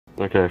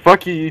Okay,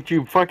 fuck you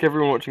YouTube, fuck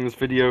everyone watching this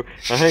video,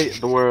 I hate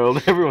the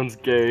world, everyone's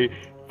gay,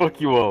 fuck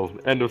you all,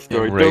 end of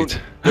story. Right.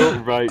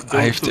 Don't write, I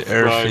don't have the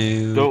subscribe,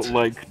 airfield. don't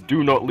like,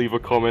 do not leave a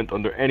comment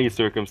under any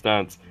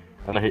circumstance,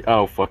 and I hate-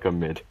 oh fuck, I'm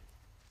mid.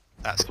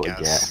 That's What I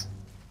gas.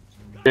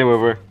 get. Game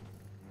over.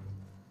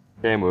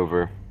 Game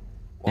over.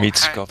 Meet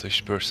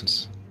Scottish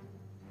persons.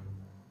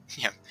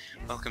 Yeah.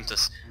 Welcome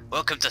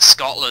to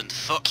Scotland.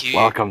 Fuck you.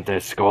 Welcome to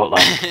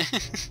Scotland.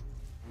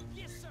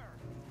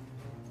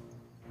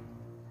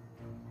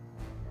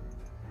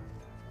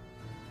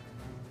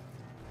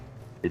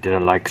 You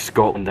didn't like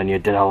Scotland and you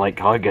didn't like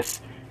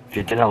haggis. If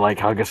you didn't like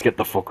haggis, get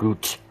the fuck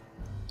out.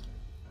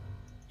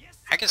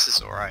 Haggis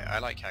is alright. I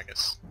like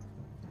haggis.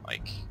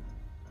 Like,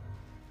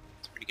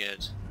 it's pretty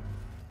good.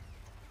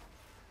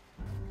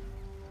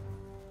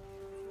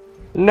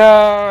 No,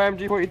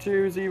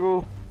 MG42 is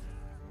evil.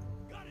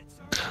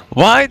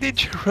 Why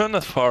did you run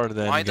that far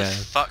then, Why the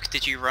guys? fuck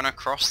did you run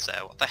across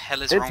there? What the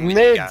hell is It's wrong with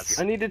you mid. guys?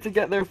 I needed to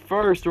get there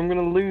first, or I'm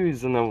gonna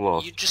lose, and I've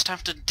lost. You just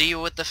have to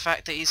deal with the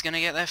fact that he's gonna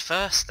get there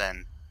first,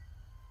 then.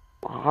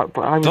 But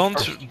I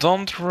was first.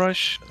 Don't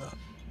rush.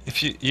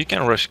 If you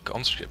can rush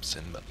conscripts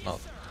in, but not.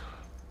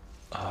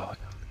 Oh,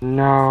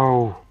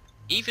 No.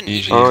 Even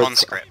Oh,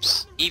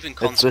 conscripts, this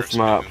have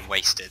map. been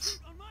wasted.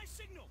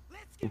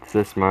 It's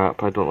this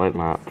map. I don't like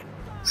map.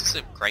 This is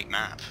a great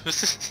map.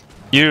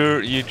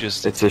 you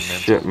just. It's a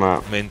shit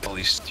map.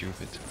 Mentally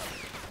stupid.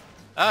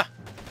 Ah,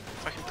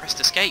 fucking pressed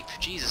escape.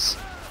 Jesus.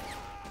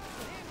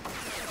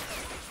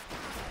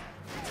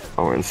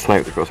 Oh, and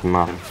sniped across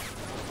map.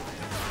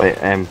 By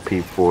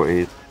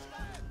MP40s.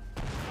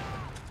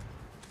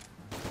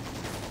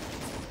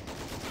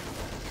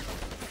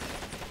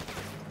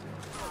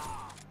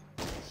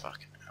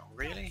 Fucking hell,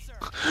 really?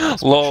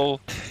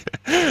 Lol.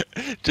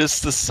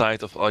 Just the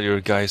sight of all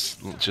your guys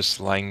just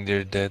lying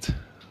there dead.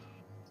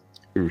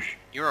 Oosh.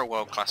 You're a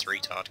world-class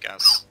retard,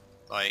 Gaz.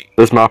 Like,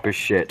 This map is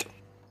shit.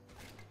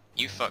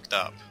 you fucked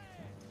up.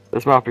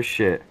 This map is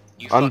shit.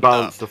 You fucked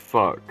Unbalanced up. to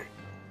fuck.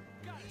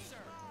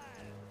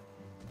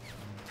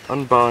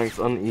 Unbalanced,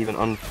 uneven,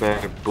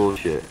 unfair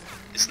bullshit.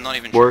 It's not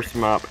even Worst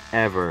map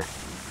ever.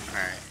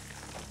 Alright.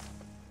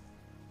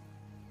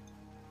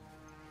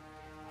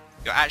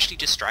 You're actually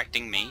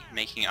distracting me,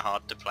 making it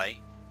hard to play.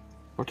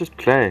 Or just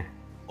play.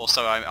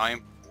 Also, I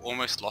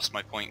almost lost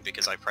my point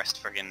because I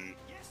pressed friggin'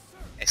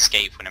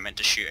 escape when I meant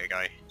to shoot a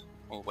guy.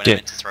 Or when I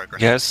meant to throw a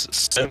grenade. Yes,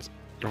 send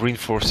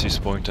reinforce this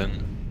point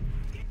then.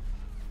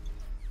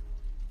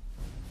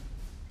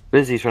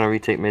 Busy trying to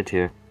retake mid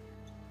here.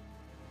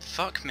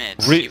 Fuck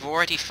mid. Re- You've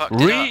already fucked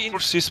it up.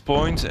 Reinforce this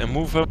point and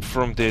move up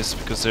from this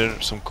because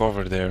there's some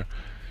cover there.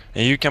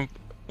 And you can,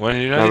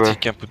 when you're ready, Never. you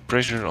can put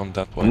pressure on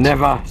that point.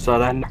 Never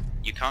surrender.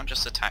 You can't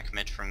just attack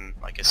mid from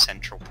like a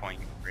central point,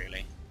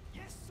 really.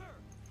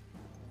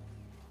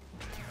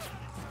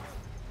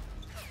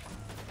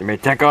 You may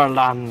take our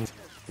lands,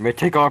 you may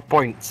take our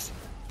points,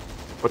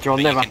 but you'll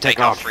But never you can take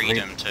our our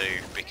freedom too,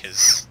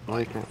 because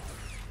Like it.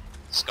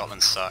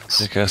 Scotland sucks.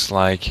 Because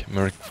like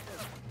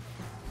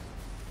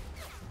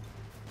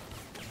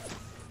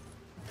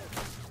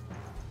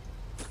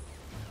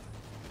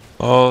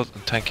Oh,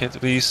 tank it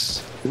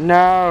please.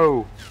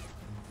 No!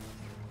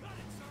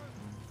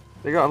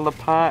 They got a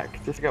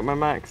Lepac, just got my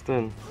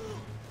Maxton.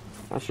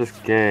 That's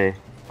just gay.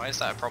 Why is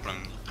that a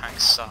problem? Pack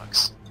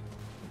sucks.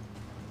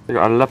 They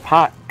got a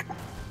Lepac.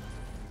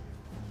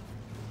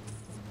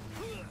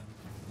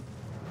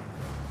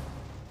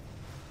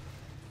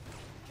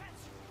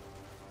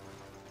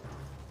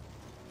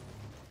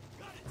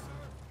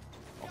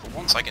 Well, for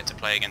once I get to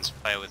play against a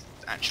player with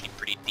actually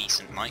pretty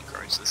decent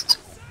micros, this is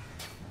cool.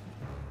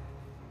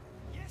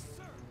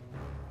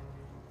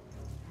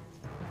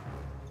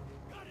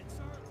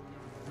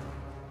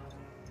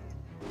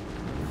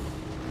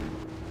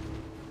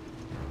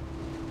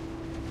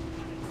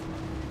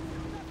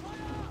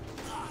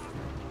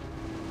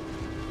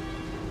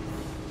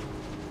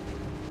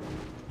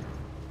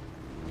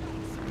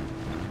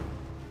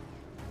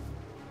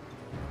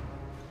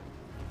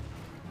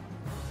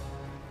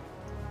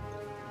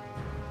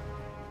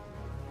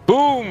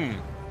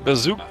 Boom!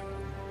 Bazooka!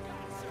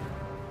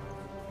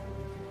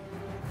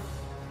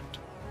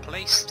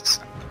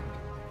 Placed.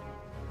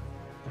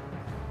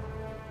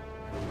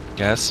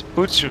 Yes,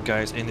 put your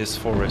guys in this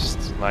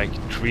forest. Like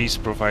trees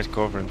provide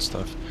cover and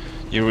stuff.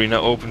 You're in an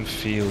open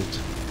field.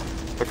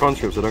 They're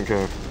conscripts, I don't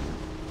care.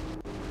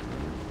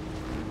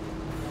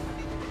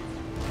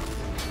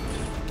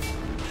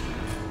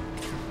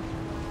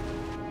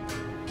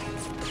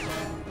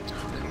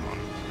 Come on.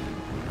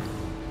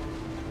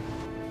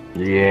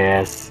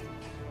 Yes.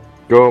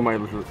 Go, my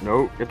little.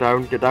 No, get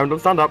down, don't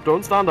stand up,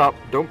 don't stand up,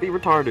 don't be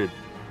retarded.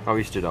 Oh,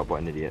 he stood up,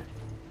 what an idiot.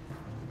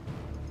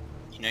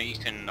 You know you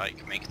can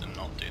like make them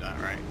not do that,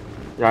 right?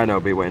 Yeah, I know,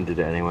 but he went and did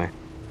it anyway.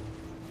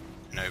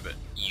 No, but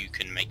you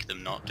can make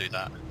them not do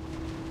that.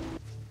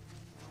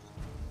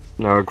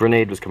 No, a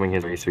grenade was coming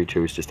his way, so he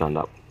chose to stand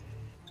up.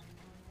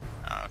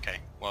 Ah, okay.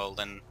 Well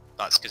then,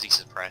 that's because he's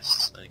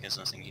suppressed, so there's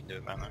nothing you can do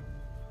about that.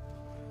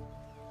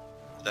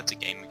 That's a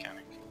game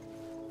mechanic.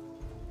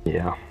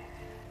 Yeah.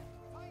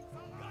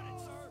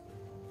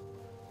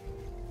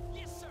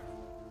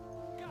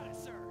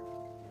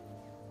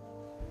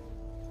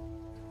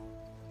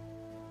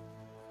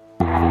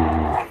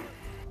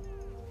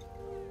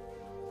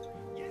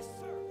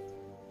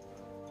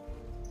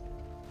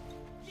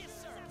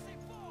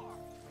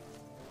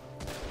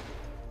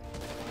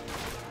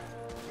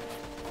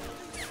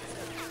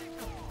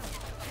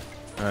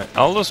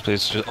 All those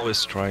players should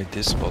always try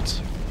this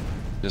spot.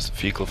 Just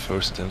vehicle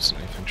first, then some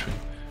infantry.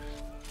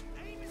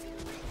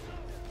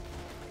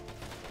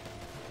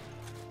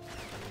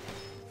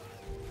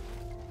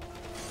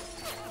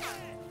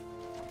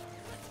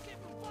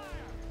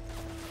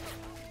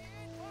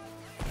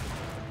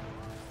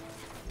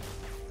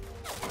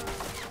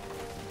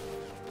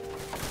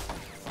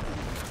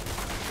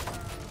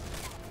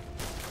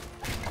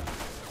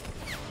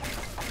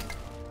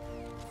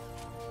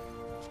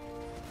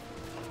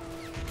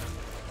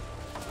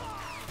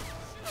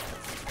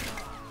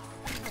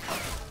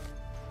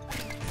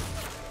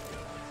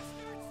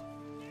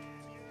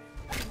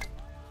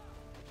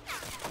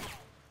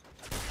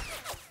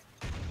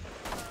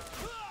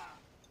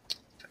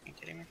 Fucking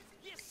kidding me?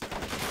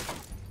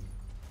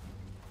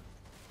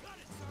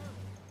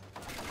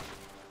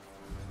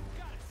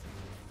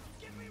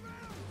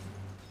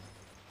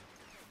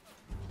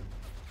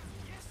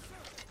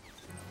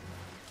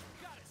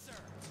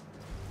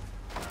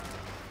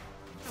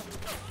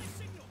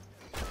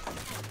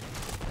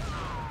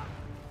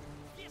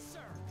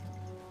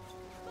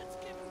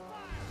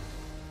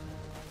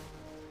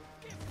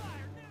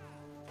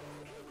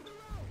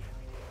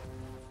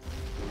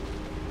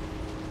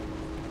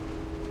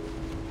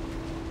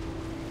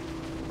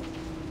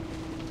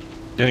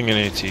 Getting an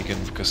AT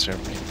again because they're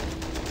mean.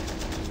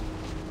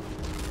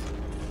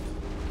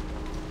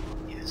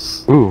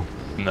 Yes. Ooh.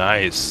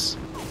 Nice.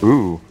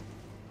 Ooh.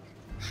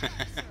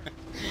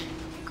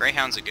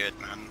 Greyhounds are good,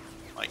 man.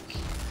 Like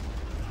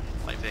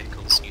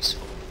vehicles,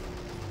 useful.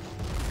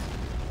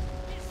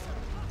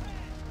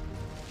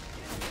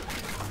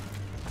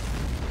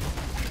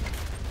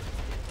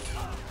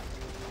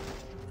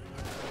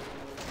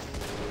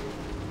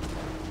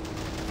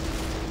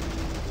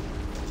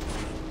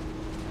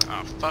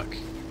 Oh fuck.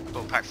 I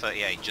bought pack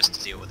 38 just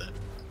to deal with it.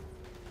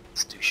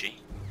 It's douchey.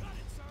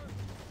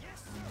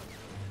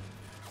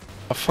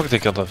 Oh fuck, they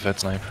got a vet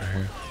sniper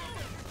here.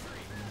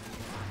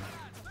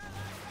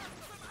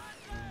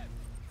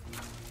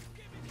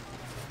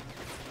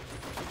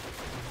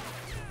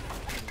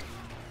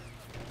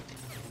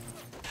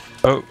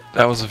 Oh,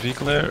 that was a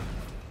vehicle there.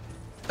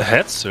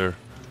 Ahead, sir.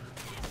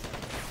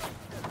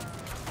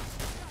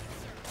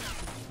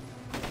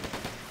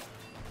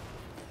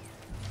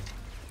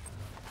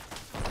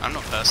 I'm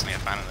not personally a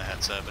fan of the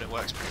headset, but it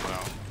works pretty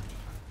well.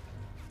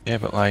 Yeah,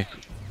 but like,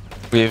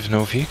 we have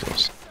no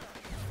vehicles.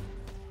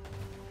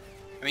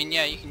 I mean,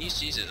 yeah, you can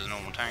use it as a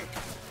normal tank.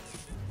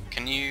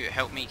 Can you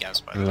help me, Gaz,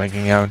 by the way?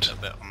 Lagging out. A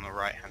bit on the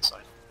right hand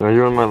side. Are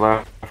you on my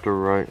left or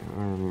right?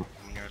 On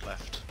your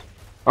left.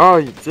 Oh,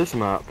 this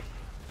map.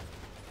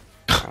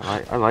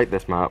 I like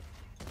this map.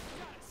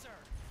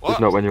 What?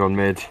 Just not when you're on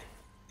mid.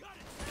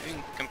 You've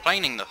been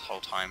complaining the whole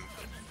time.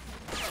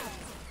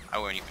 I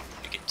won't even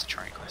begin to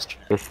try and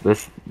question it.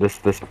 This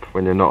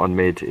when you're not on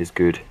mid is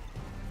good.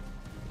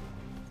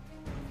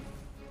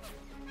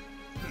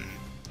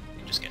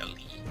 You just get a lead.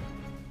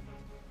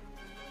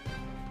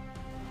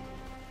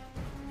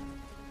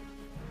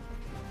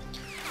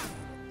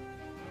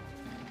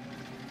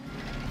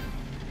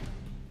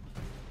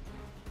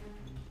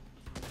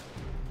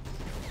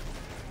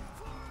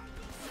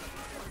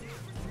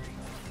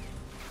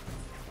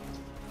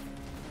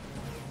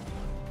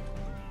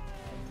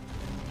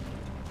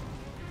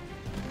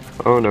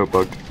 Oh no,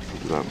 bug.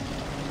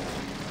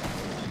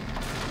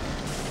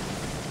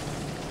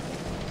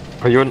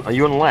 Are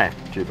you on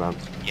left,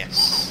 G-Vance?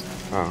 Yes.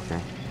 Oh, okay.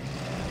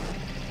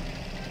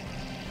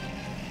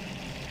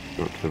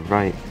 Go to the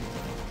right.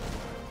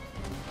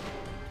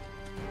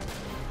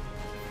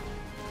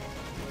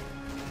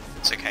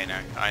 It's okay now.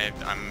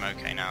 I'm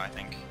okay now, I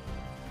think.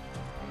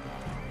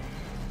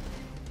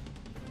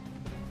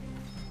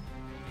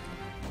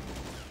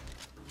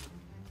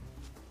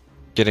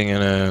 Getting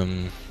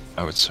an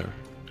howitzer.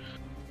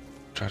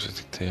 Try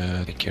to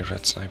take a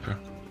red sniper.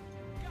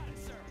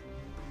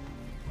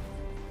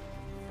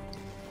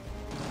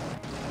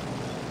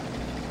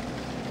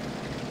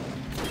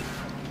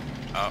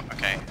 Oh,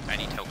 okay. I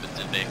need help with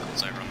the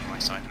vehicles over on my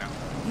side now.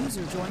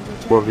 User joined your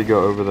What have you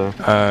got over there?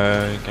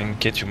 I can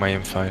get you my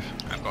M5.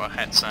 I've got a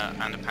headset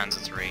and a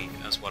Panzer III,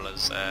 as well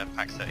as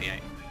pack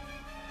 38.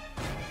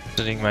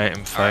 Sending my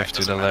M5 Alright, to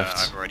doesn't the matter,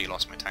 left. I've already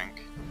lost my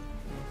tank.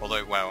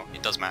 Although, well,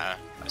 it does matter.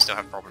 I still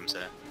have problems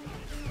here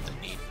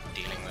that need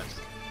dealing with.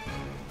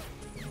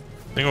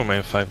 I got my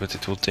M5, but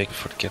it will take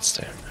before it gets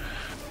there.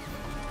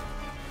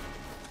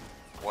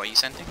 What are you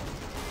sending?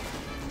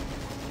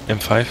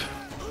 M5?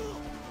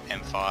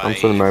 M5. I'm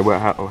sending my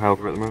wet hat or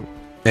helper at the moment.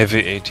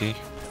 Heavy AT.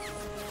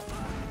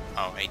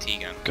 Oh, AT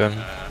gun. Gun.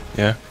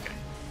 Yeah. Okay.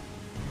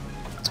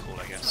 That's cool,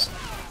 I guess.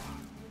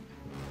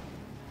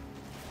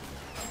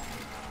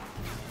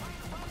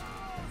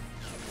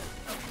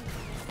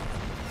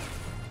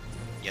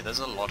 Yeah, there's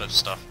a lot of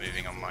stuff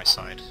moving on my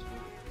side.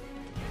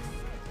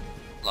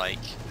 Like,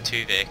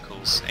 2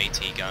 vehicles, AT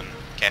gun.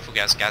 Careful,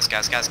 gas. Yeah,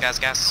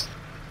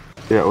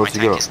 My what's you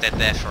tank got? is dead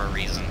there for a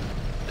reason.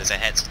 There's a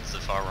head to the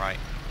far right.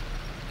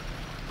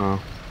 Oh.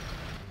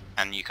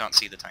 And you can't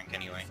see the tank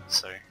anyway,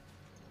 so...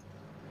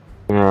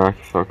 Yeah, I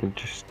thought I could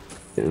just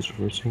get this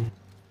reversing.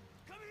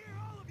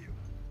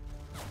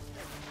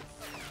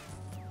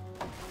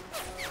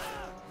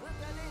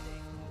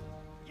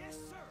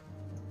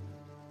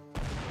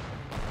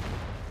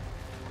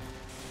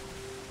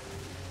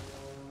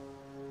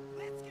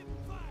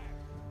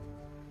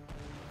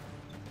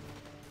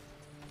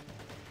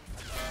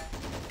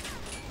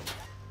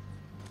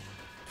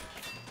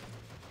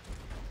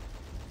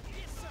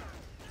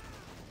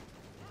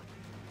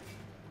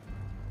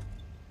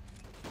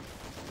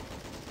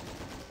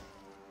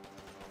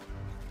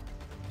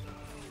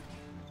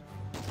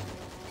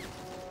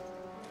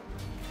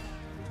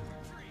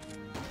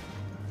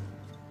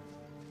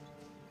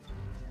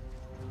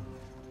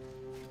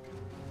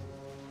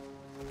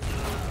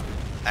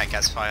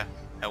 Gaz, fire.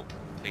 Help,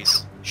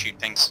 please. Shoot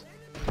things.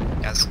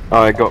 Gaz.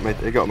 Oh, it got me.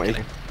 It got me. Kill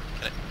it.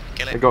 Kill it.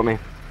 Kill it. It got me.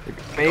 It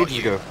got me ages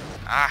ago.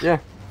 Ah. Yeah.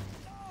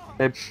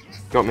 It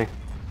got me.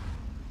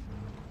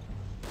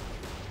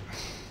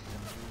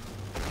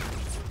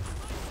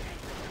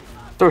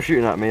 Still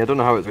shooting at me. I don't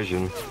know how it's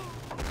vision.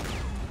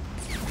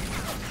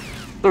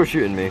 Still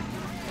shooting me.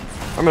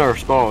 I'm in our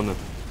spawn.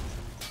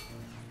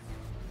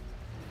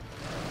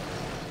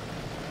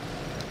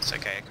 It's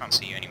okay, I can't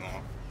see you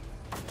anymore.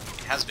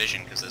 It has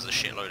vision because there's a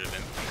shitload of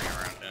infantry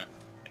around it,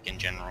 like in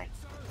general.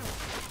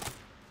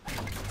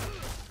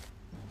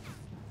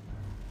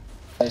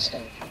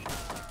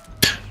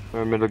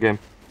 Middle game.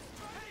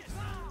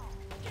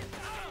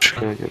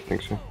 Yeah, I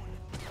think so.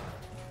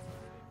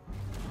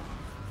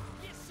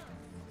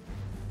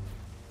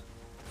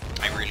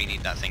 I really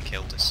need that thing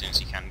killed as soon as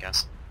you can,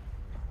 Gaz.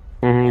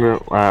 I'll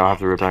have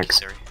to Thank repack. you,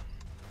 Siri.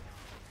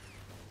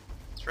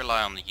 Let's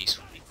rely on the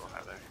useful people,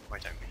 though. Why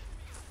don't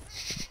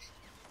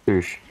we?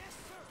 Douche.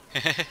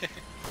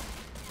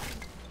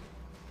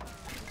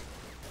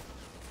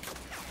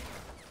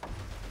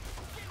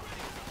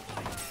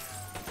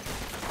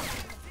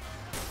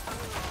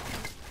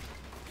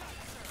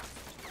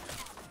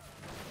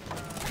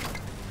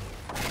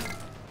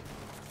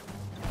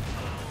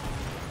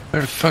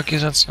 Where the fuck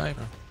is that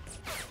sniper?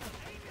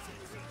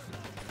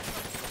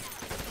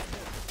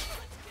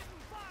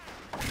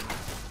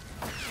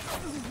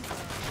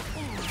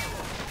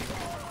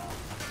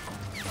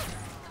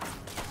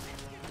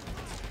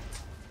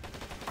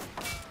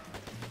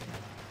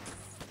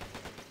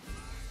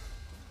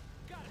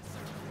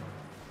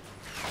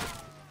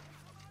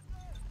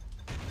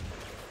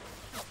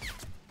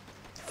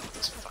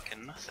 It's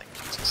fucking nothing,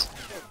 Jesus.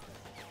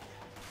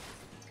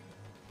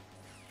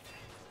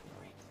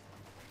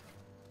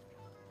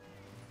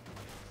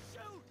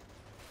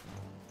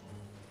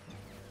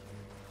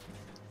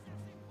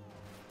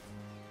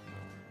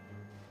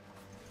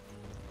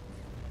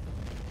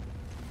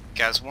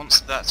 Gaz, once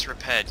that's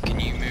repaired, can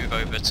you move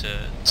over to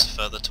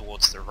further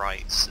towards the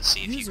right to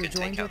see if you User can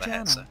take joined out the your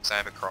headset? channel. Because I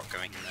have a croc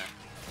going in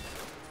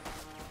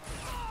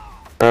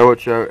there.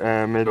 Watch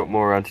out. Made up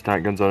more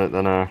anti-tank guns on it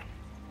than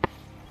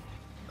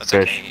That's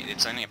Fish. okay,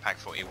 it's only a pack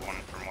 41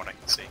 from what I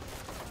can see.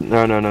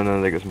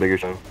 No, they got some bigger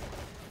show.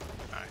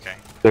 Okay,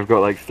 They've got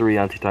like 3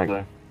 anti-tank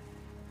there.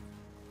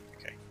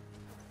 okay.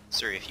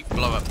 Sorry, if you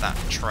blow up that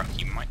truck,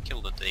 you might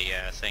kill the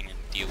thing and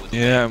deal with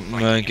Yeah, the I'm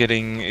fighting it.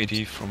 getting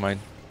AD from my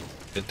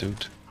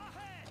dude.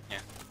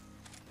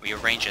 Well, your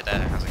ranger there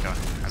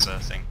has a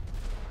thing.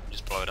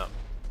 Just blow it up.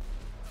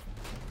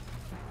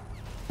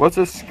 What's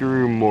a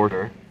screw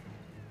mortar?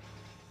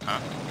 Huh?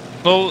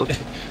 Well,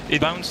 it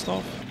bounced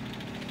off.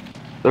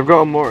 They've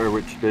got a mortar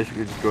which is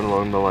basically just going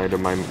along the line of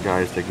my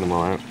guys taking them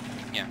all out.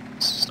 Yeah,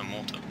 it's just a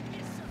mortar.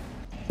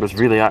 But it's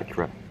really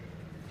accurate.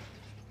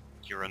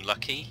 You're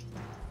unlucky.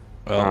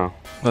 Well,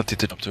 that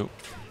did it up too.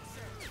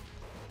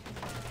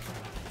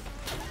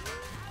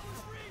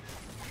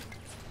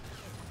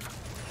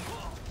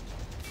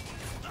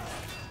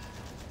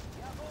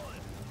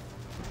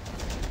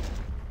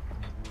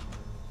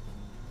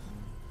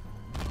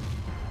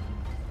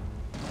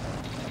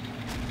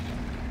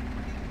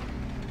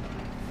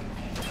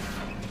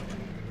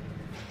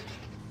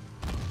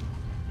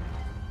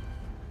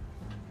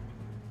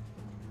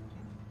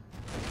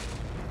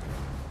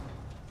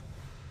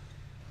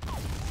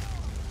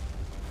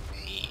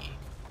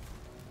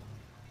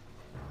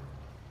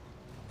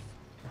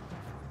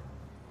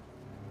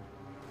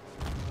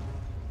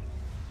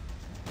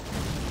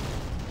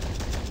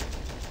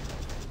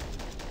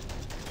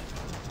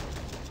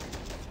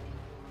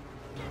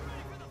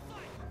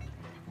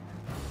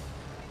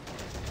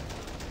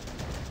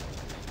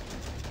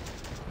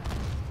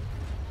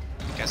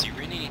 Guys, you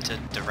really need to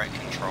direct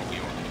control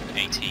your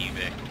AT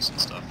vehicles and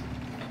stuff.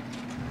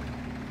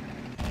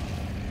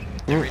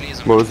 There really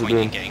isn't What much was it point in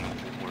doing? getting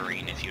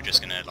Wolverine if you're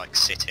just gonna like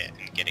sit it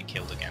and get it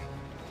killed again.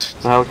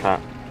 The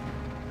Hellcat.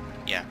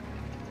 Yeah,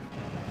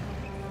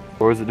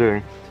 What was it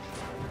doing?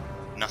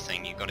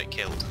 nothing, you got it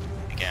killed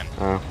again.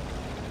 Oh.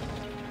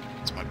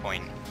 That's my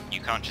point.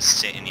 You can't just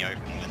sit in the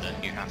open with it,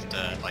 you have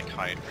to like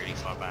hide really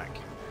far back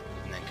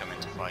and then come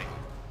into fight.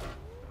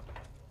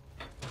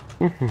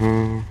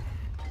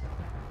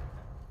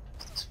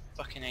 This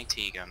fucking AT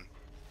gun.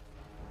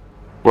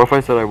 What if I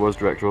said I was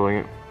direct rolling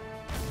it?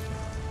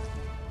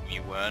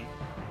 You weren't?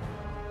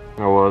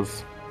 I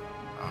was.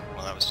 Oh,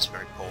 well that was just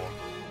very poor.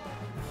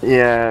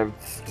 Yeah,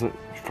 it's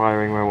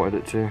firing where I wanted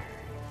it to.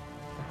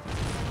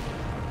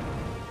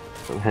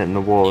 I'm hitting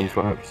the wall in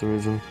front for some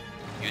reason.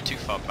 You were too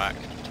far back,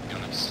 to be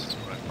honest, is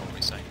what I'd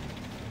probably say.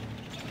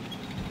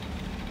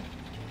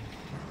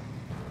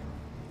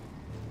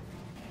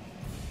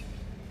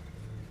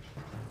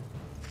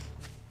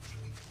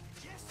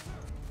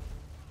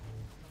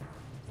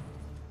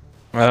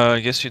 I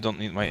guess you don't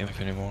need my inf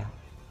anymore.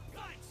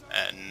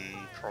 And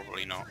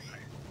probably not.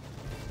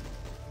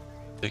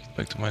 Take it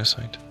back to my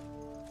side.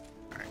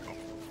 Alright, cool.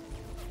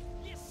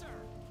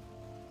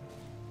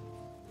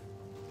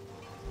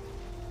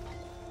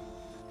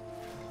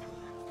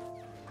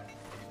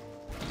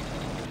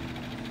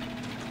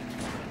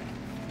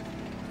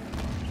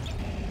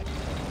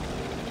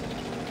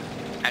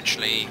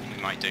 Actually,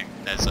 we might do.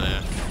 There's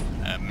a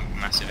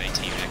massive AT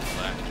vehicle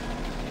there.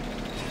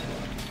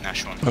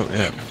 Nash one. Oh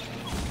yeah.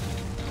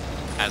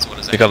 As well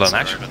as They got a Hetzer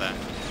Nash? over there.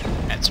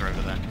 Hetzer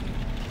over there.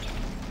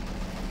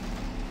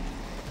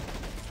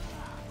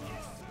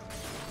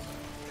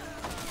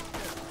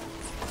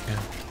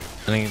 Yeah.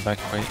 Leaning back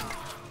away.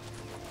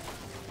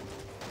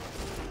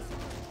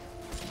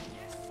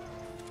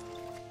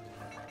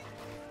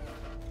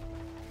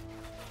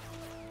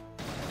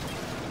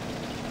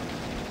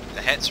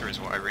 The Hetzer is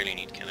what I really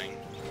need killing.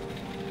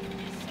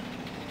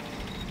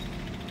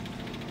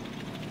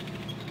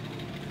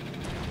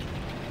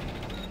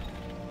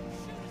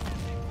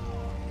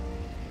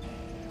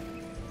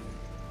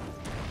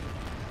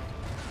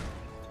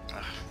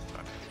 Ugh,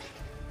 fuck.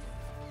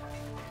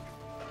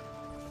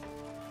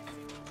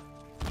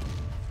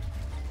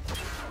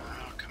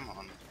 Oh, come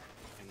on.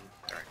 In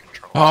direct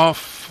control. Oh,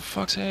 for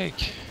fuck's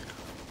sake!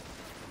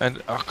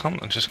 And I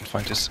can't. I'm just gonna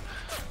find this.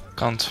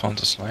 Can't find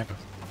the sniper.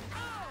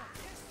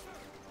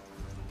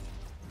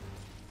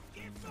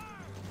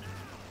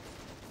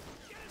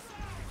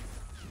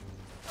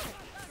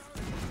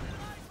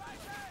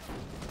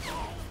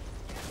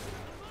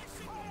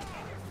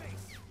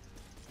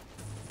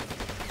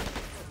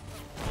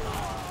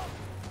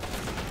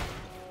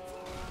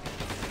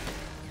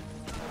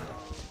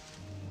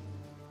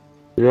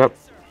 Yep.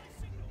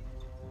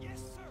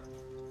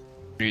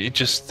 It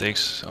just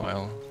takes a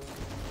while.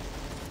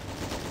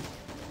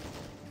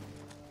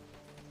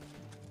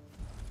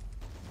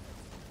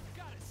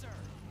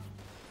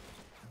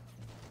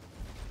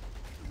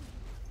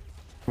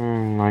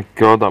 My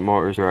god, that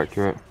mortars are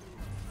accurate.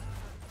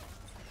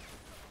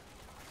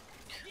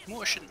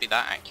 Mortar shouldn't be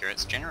that accurate,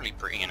 it's generally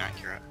pretty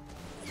inaccurate.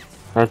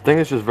 I think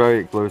it's just very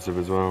explosive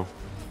as well.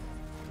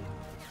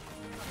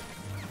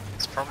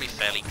 It's probably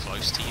fairly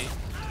close to you,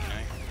 you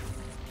know.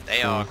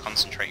 They are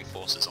concentrating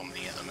forces on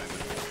me at the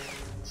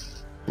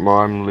moment. Well,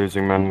 I'm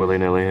losing men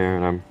willy-nilly here,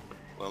 and I'm...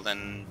 Well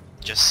then,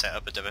 just set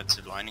up a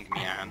defensive line and give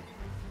me a hand.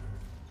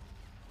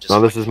 Just No,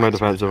 this like is my fight through the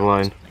defensive ground or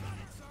line. something.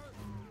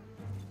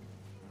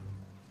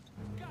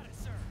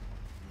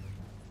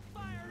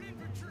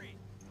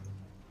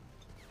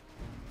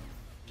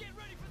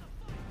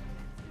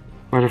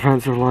 My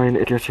defensive line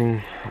is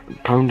getting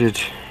pounded.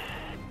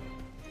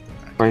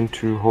 Trying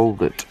to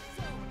hold it.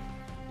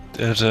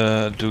 There's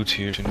a dude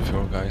here in the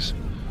floor, guys.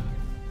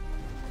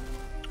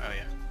 Oh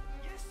yeah.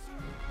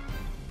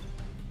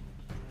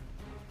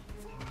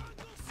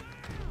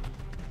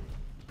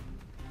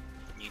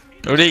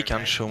 Oh, they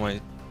can't show my.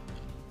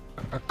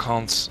 I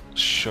can't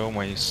show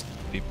my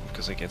people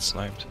because I get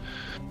sniped.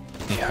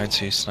 He hides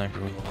his sniper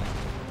really well.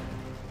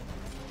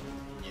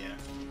 Yeah.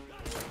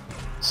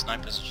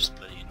 Snipers are just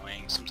bloody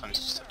annoying. Sometimes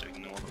you just have to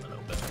ignore them a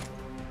little bit.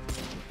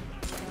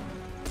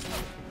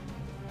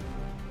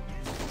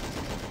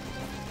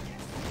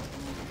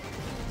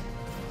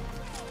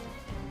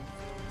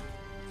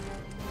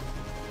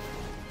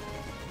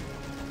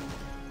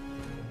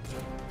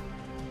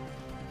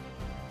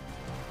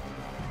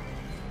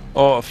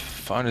 Oh, I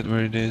found it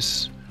where it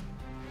is.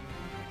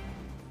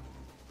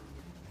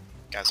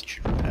 Guys, you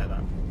should repair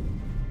that.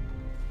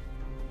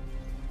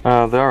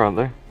 They are, aren't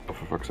they? Oh,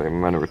 for fuck's sake,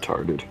 men are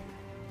retarded.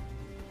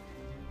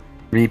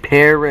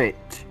 Repair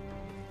it!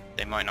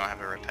 They might not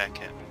have a repair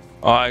kit.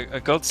 Oh, I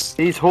got.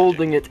 He's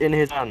holding it in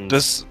his hand.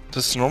 Does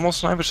normal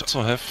snipers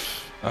also have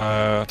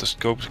the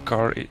scoped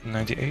car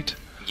 98?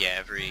 Yeah,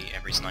 every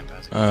sniper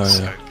has a Oh,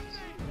 scope. yeah.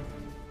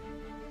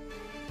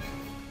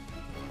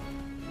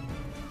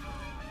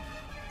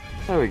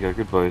 There we go,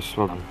 good boys,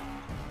 well done.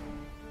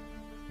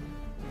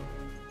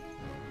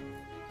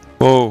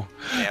 Whoa!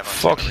 They have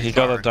Fuck! artillery He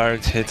got a fire.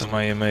 direct hit on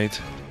my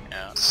mate.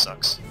 Yeah, that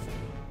sucks.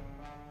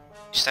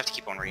 You just have to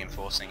keep on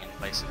reinforcing in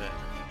place of it.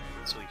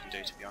 That's all you can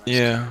do, to be honest.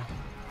 Yeah.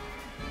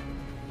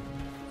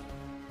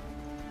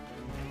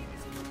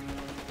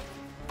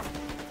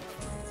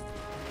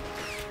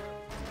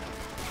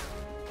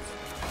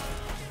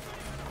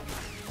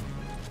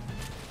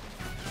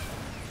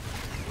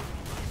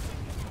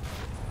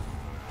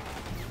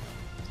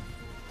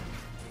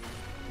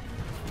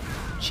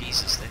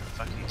 Jesus, they're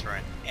fucking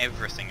throwing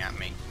everything at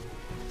me.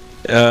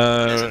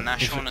 There's a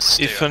Nash on a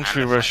stew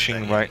Infantry and a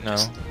rushing flak right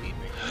just now. leave me.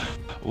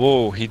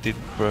 Whoa! He did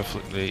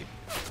perfectly.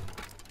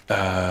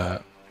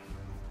 I'm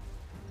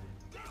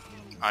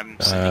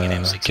sending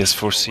an M16 Guess your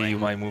foresee way.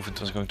 my movement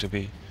was going to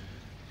be.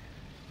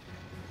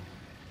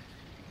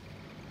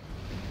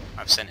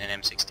 I've sent an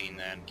M16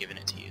 there and given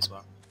it to you as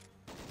well.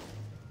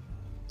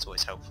 It's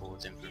always helpful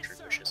with infantry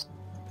pushes.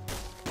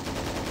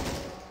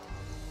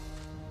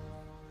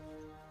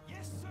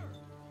 Yes, sir.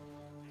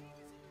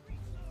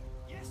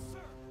 Yes,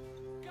 sir.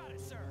 Got it,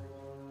 sir.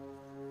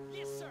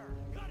 Yes, sir.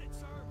 Got it,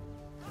 sir.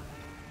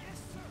 Yes,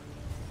 sir.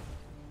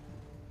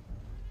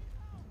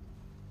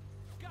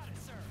 Got it,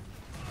 sir.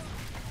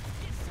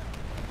 Yes, sir.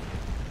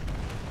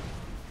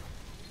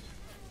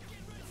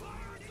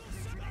 Fire!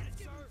 Got it,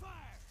 sir.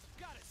 Fire!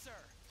 Got it, sir.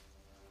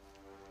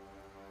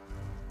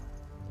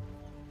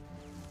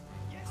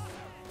 Yes, sir.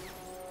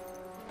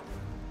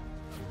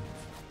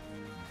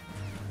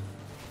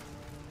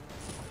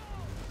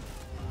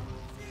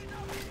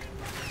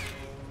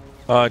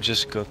 Oh, I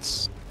just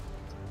got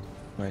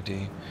my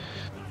ID.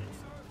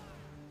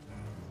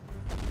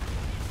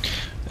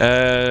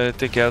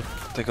 Take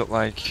out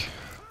like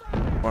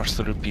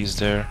Master rupees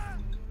there.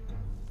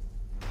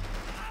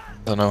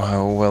 Don't know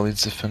how well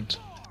it's defended.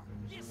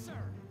 Yes, sir.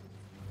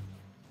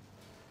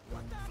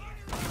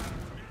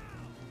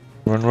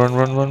 Run, run,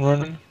 run, run,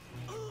 run.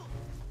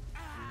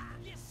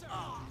 Yes, sir.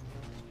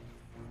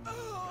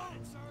 Got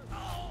it, sir.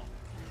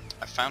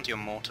 I found your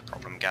mortar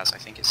problem, Gaz. I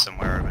think it's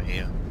somewhere over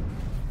here.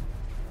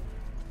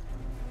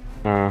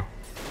 Yeah.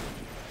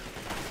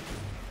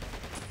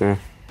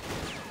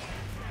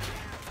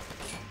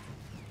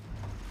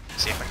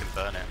 See if I can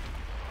burn it.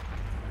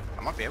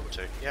 I might be able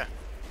to, yeah.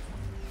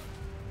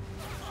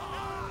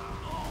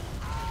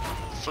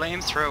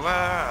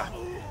 Flamethrower!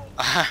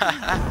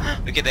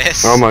 Look at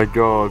this! Oh my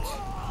god.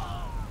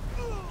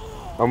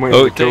 I'm waiting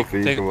Oh, for the kill take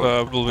feed. Come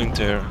on. Bullwind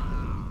there.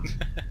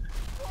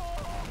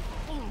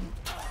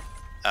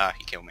 Ah,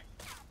 he killed me.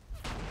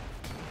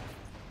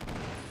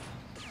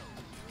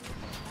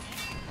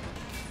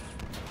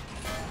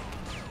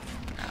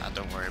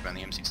 Don't worry about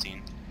the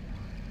M16.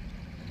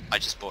 I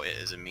just bought it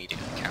as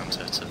immediate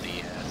counter to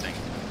the thing.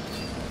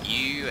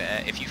 You,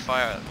 if you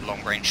fire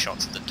long-range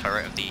shots at the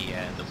turret of the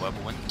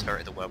Whirlwind, the turret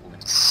of the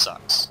Whirlwind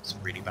sucks. It's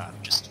really bad.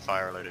 Just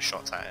fire a load of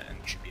shots at it and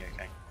you should be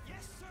okay.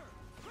 Yes, sir.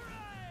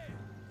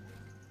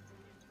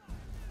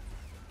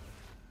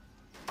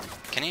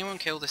 Can anyone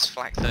kill this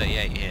flak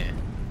 38 here?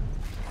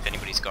 If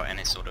anybody's got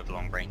any sort of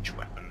long-range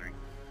weaponry.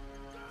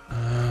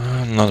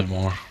 Not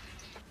anymore.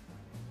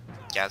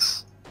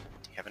 Gaz,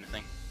 do you have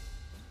anything?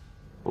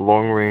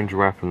 Long range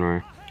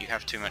weaponry. You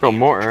have too much. Got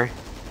mortar.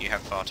 You have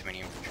far too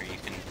many infantry. You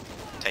can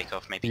take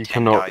off maybe You 10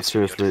 cannot, guys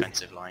from your seriously.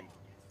 defensive line.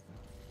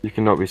 You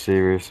cannot be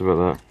serious about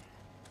that.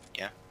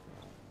 Yeah.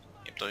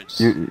 Yep,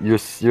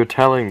 loads. You're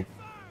telling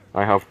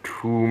I have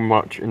too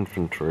much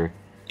infantry.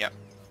 Yep.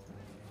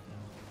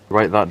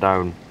 Write that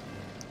down.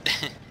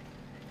 Hey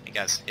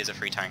guys, here's a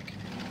free tank.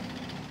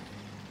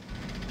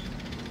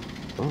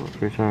 Oh,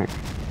 free tank.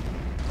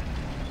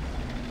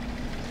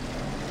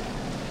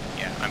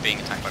 Yeah, I'm being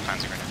attacked by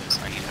panzer grenadiers.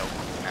 I need help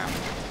now.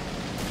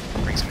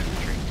 Bring some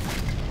infantry.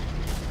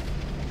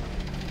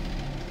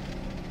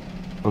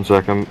 1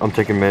 sec, I'm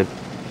taking mid.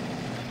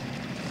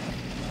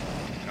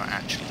 You're not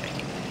actually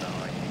taking them though,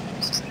 are you?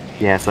 This is it.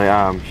 Yes, I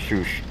am.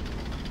 Shoosh.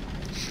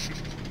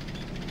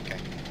 Okay.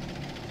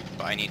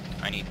 But I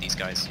need these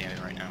guys here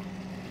right now.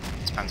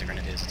 These panzer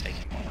grenadiers are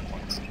taking more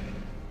points.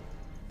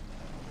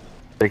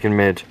 Taking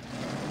mid.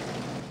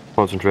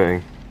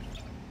 Concentrating.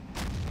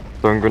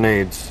 Throwing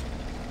grenades.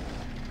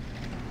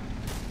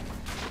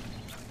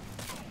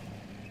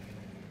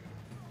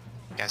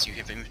 Guys, you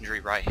have infantry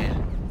right here.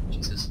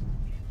 Jesus.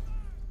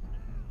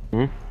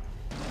 Hmm?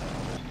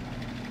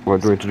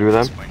 What do we have to do with At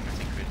this them? point, I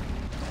think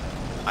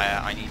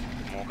I need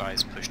more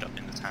guys pushed up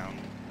in the town,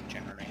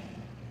 generally.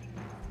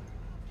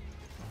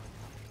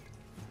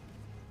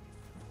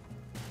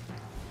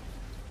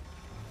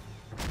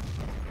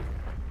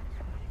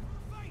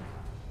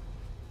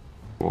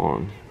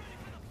 One.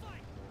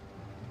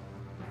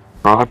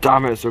 Oh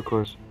damn it, it's so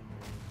close.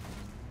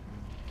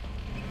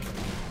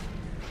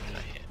 Did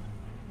I hit?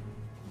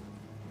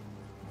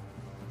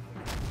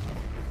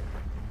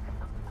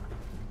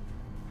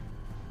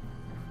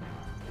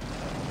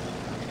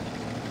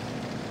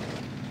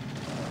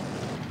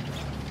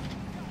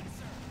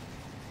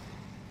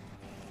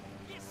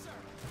 Yes, sir.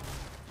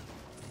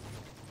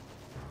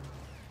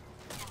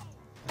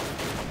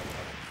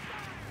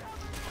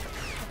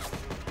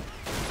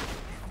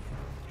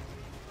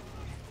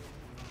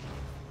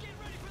 Get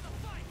ready for the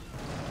fight.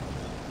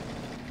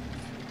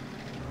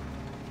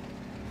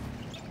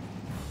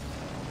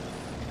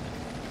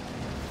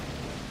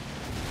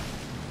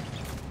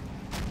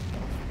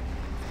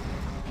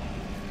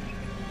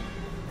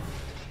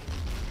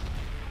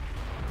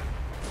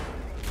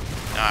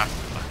 Ah,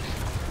 fuck.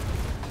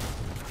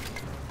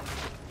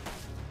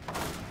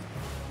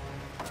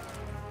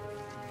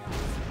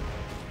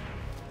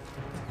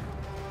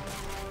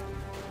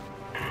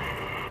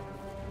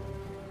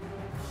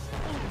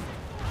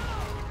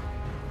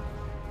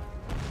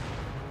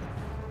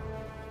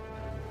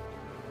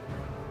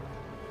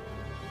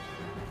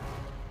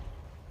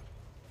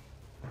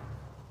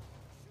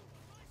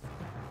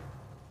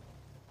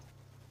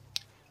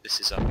 This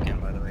is up again,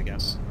 by the way,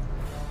 guys.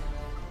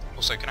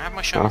 Also, can I have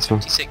my Sherman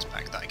Awesome. 76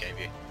 back that I gave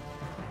you?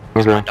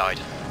 Because mine Okay. died.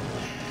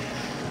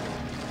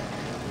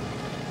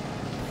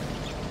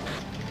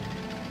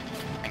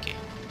 Thank you.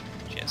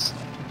 Cheers.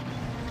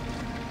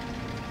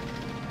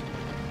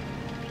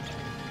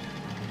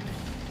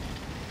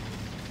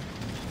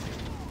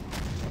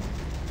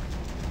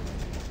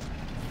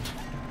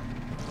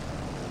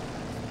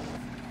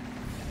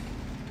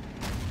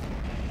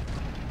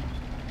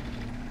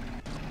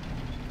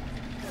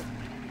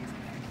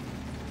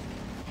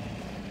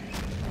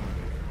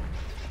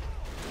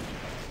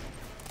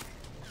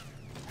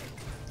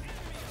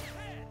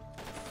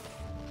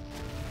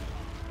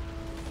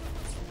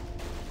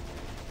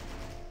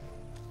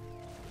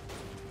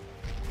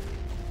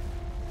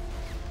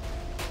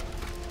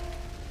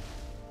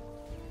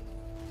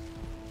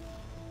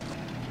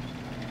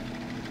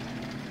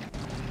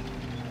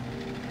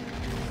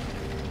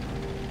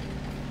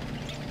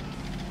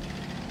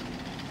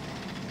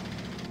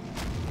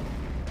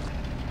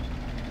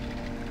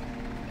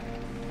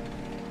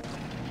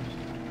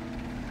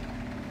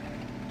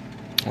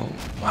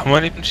 How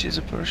many punches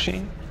a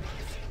Pershing?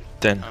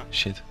 10. Huh?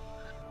 Shit.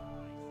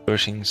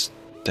 Pershing's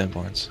 10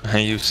 points. I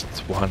used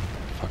 1.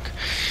 Fuck.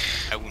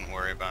 I wouldn't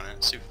worry about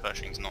it. Super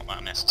Pershing's not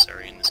that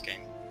necessary in this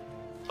game.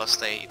 Plus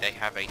they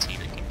have AT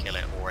that can kill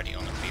it already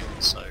on the field,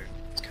 so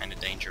it's kind of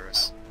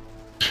dangerous.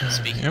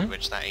 Speaking Yeah. of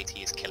which, that AT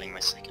is killing my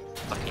second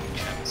fucking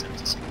Channel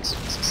 76.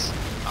 Jesus.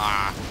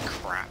 Ah,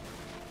 crap.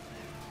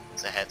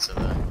 There's a heads of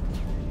there.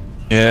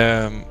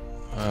 Yeah,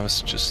 I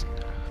was just...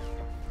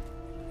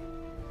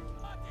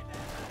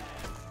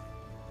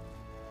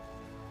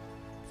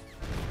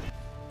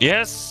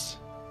 Yes!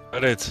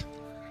 Got it.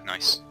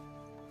 Nice.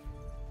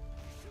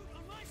 Shoot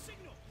on my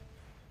signal.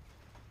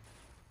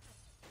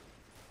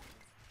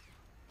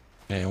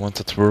 Yeah, I want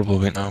that verbal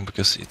win now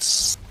because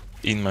it's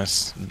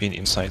been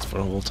inside for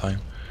a whole time.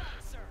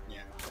 Yeah.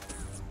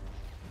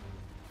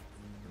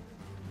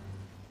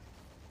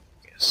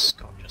 Get a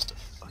Scott just to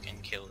fucking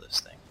kill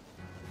this thing.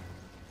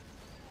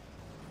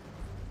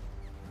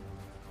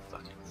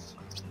 Fucking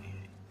fuck to the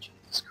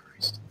Jesus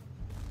Christ.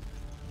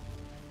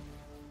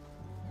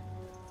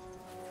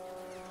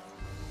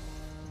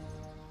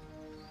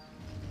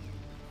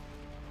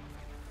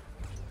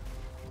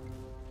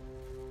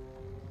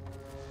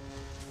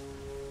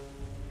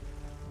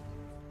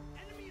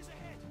 Enemy is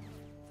ahead.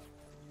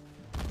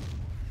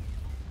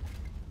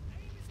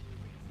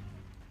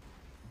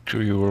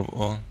 Sure you were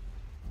on.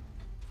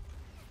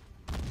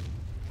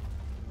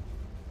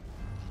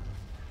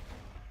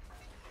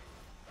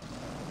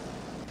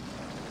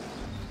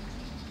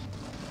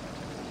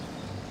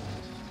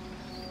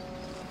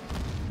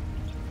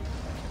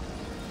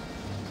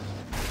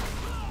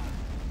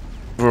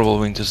 Verbal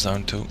wind is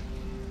down too.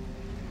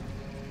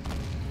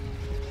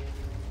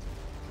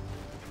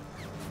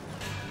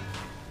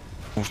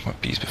 Move my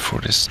piece before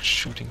this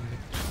shooting.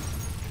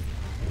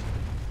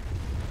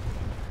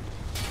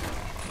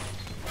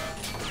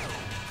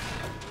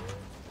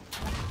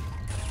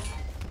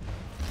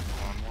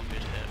 On one bit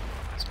hit.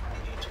 That's all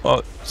I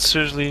need. Oh,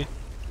 seriously?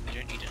 I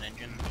don't need an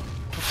engine.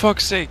 For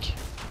fuck's sake!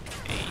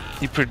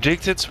 He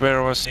predicted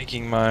where I was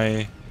taking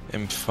my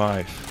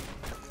M5.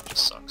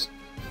 Just sucks.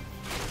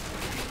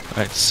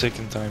 Right,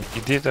 second time.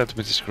 He did that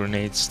with his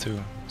grenades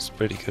too. It's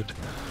pretty good.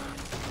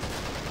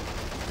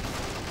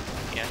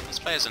 Yeah, these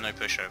players are no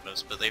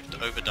pushovers, but they've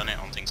overdone it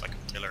on things like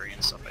artillery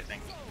and stuff, I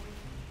think.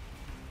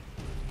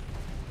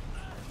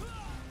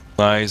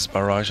 Nice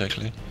barrage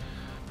actually.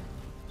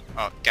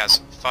 Oh,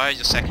 Gaz, fire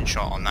your second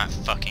shot on that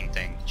fucking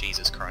thing.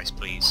 Jesus Christ,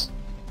 please.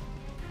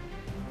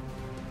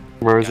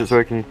 Where is it Yes. so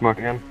I can mark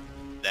again?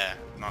 There,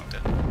 marked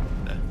it.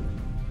 There.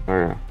 Oh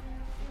yeah.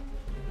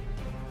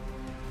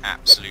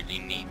 Absolutely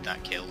need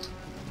that killed.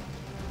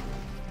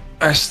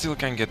 I still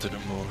can get to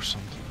them or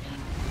something.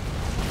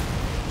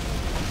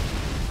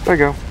 There you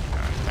go.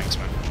 Thanks,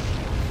 man.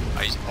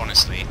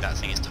 Honestly, that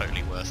thing is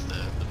totally worth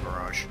the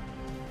barrage.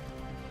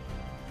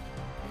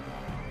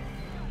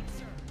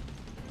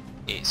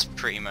 It's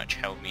pretty much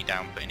held me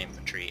down putting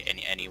infantry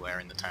anywhere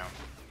in the town.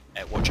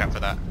 Watch out for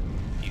that.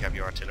 You have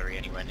your artillery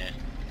anywhere near.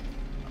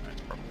 Oh,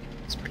 no,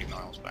 it's pretty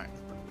miles back.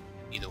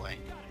 Either way.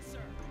 Got it, sir.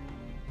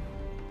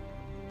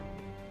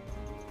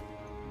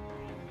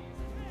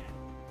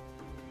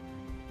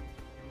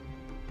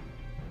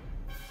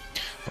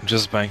 I'm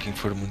just banking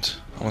for the moon.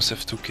 I almost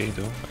have 2k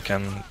though. I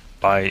can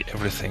buy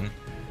everything.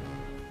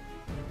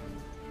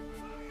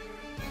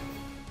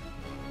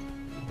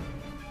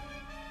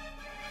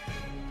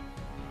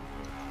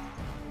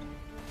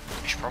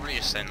 I should probably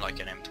just send like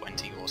an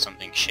M20 or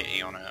something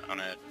shitty on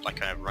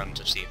a run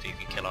to see if you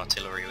can kill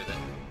artillery with it.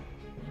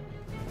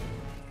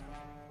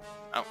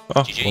 Oh,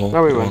 Oh, GG. well,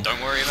 No, we well. won't.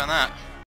 Don't worry about that.